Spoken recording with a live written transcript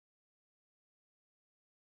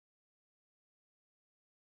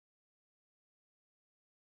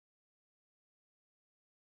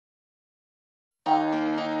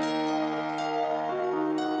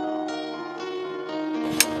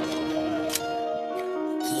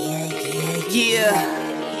Yeah.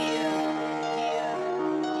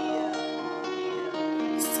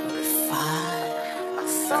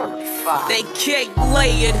 They cake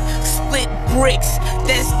layered, split bricks,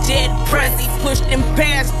 that's dead Prezi. Pushed in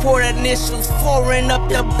passport initials, foreign up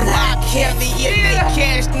the block heavy. If they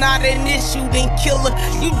cash not an issue, then killer,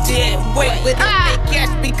 you dead. Wait, but if they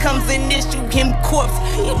cash becomes an issue, him corpse,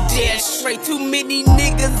 you dead straight. Too many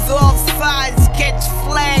niggas off sides, catch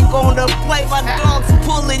flag on the play. My dogs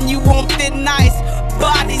pulling you on thin ice.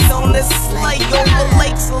 Bodies on the sleigh over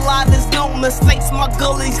lakes, a lot is no mistakes. My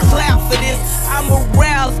gullies clap for this. I'm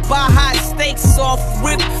aroused by high stakes, off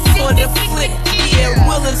rip for the flip. Yeah,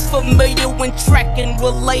 Will is familiar when tracking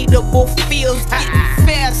relatable feels. Getting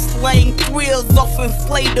fast lane thrills off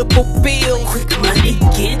inflatable bills. Quick money,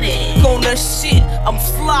 get it. On the shit, I'm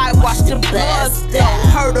fly, watch the blood though.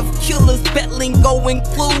 Heard of killers, Betling go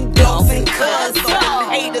include dogs and cuz. So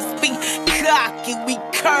haters be cocky, we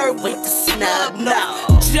curve with the snub.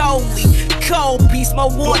 No, Jolie, cold piece, my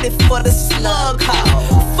wanted for the slug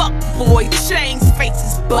hole. Fuck boy, chains,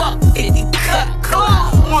 faces, buck, and he cut.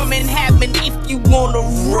 Woman having if you wanna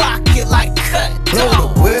rock it like cut. Blow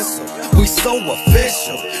the whistle, we so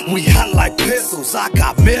official. We hot like pistols, I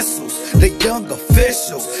got missiles. The young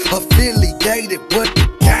officials, affiliated with the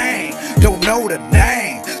gang. Don't know the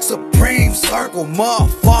name, Supreme Circle,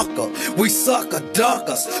 motherfucker. We sucker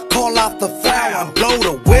duckers, call out the foul and blow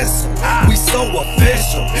the whistle. We so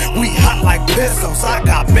official, we hot like pistols, I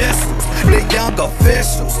got missiles. The young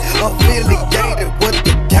officials, affiliated with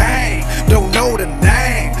the gang. Don't know the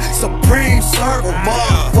name, Supreme Circle,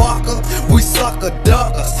 motherfucker. We sucker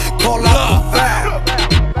duckers, call out the foul.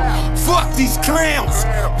 Fuck these clowns,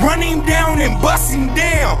 run him down and bust him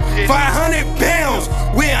down. 500 pounds,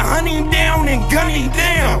 we're hunting down and gunning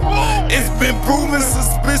down. It's been proven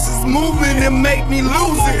suspicious movement and make me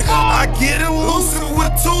lose it. I get elusive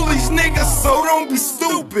with two these niggas, so don't be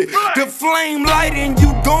stupid. The flame lighting,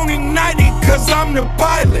 you gon' ignite it, cause I'm the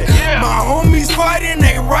pilot. My homies fighting,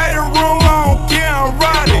 they right or wrong, I don't care, I'm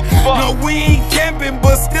riding. No, we ain't camping,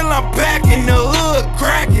 but still I'm back in the hood,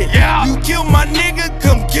 cracking. You kill my nigga,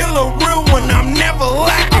 come kill a real one, I'm never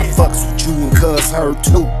lacking. I fucks with you and cuz her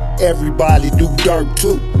too. Everybody do dirt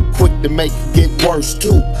too. Quick to make it get worse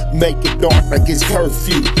too. Make it dark like it's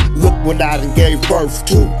curfew. Look what I done gave birth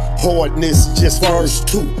to. Hardness just first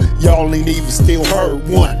two. Y'all ain't even still heard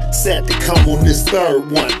one. Sad to come on this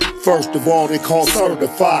third one. First of all, they call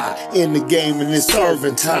certified in the game and it's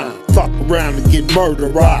serving time. Fuck around and get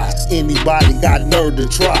murderized. Anybody got nerve to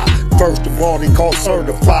try. First of all, they call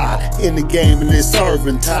certified in the game and it's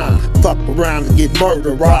serving time. Fuck around and get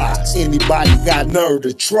murderized. Anybody got nerve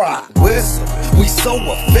to try. Whistle, we so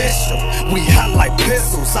official. We hot like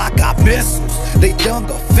pistols, I got missiles. They young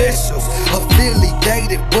officials,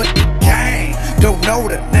 affiliated with the gang. Don't know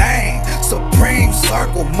the name, Supreme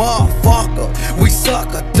Circle, motherfucker. We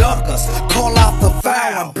sucker duckers, call out the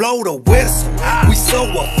foul and blow the whistle. We so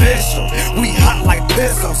official, we hot like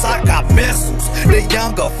pistols, I got missiles. The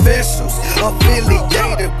young officials,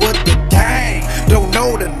 affiliated with the gang. Don't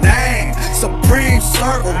know the name, Supreme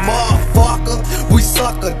Circle, motherfucker. We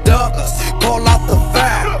sucker duckers, call out the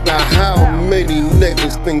foul. Now how many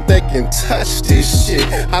niggas think they can touch this shit?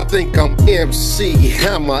 I think I'm MC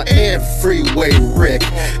Hammer and Freeway Rick.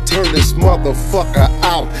 Turn this motherfucker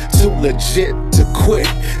out too legit to quit.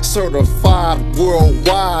 Certified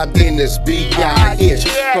worldwide in this B.I.H.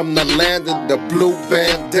 From the land of the blue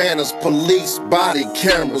bandanas, police body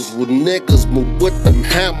cameras with niggas move with them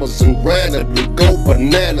hammers and randomly go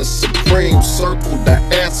bananas. Supreme Circle, the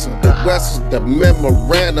answer, the rest is the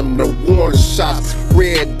memorandum, the warning shots,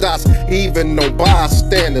 red dots, even no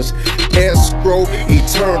bystanders. ESCrow,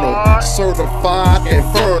 eternal, certified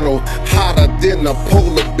infernal, hotter than a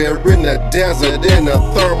polar bear in the desert in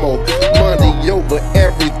a thermal. Money over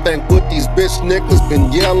everything, but these bitch niggas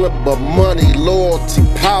been yelling, but money, loyalty,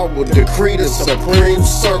 power, decree the Supreme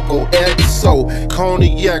Circle, XO,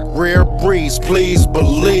 Coniyac, rare breeze, please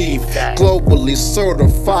believe. Globally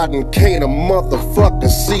certified and can't a motherfucker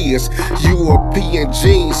see us. European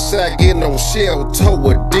jeans sagging on shell toe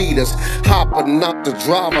Adidas, hopping out the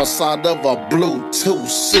driver's side of a blue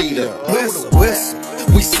two-seater. Whistle, whistle,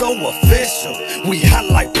 we so official. We hot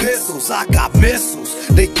like pistols, I got missiles.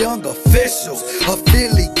 The young officials,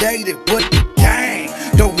 affiliated with the gang.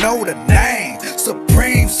 Don't know the name,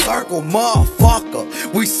 Supreme Circle,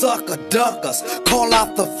 motherfucker. We sucker duckers, call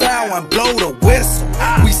out the foul and blow the whistle.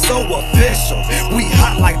 We so official, we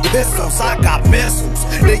hot like pistols, I got missiles.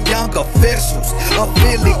 The young officials,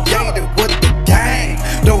 affiliated with the gang.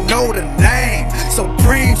 Don't know the name,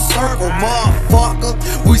 Supreme Circle,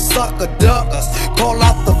 motherfucker. We sucker duckers, call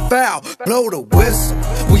out the foul, blow the whistle.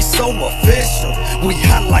 We so official, we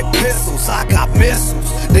hot like pistols. I got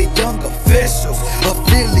missiles, they young officials,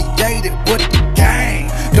 affiliated with the gang.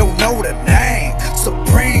 Don't know the name,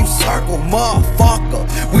 Supreme Circle, motherfucker.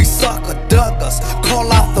 We sucker duckers,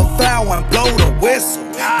 call out the foul and blow the whistle.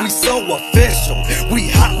 We so official, we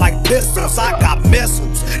hot like pistols. I got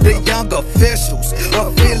missiles, the young officials,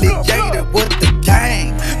 affiliated with the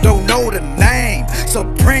gang. Don't know the name,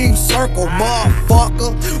 Supreme Circle,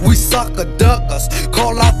 motherfucker. We sucker duckers,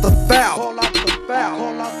 call out the foul.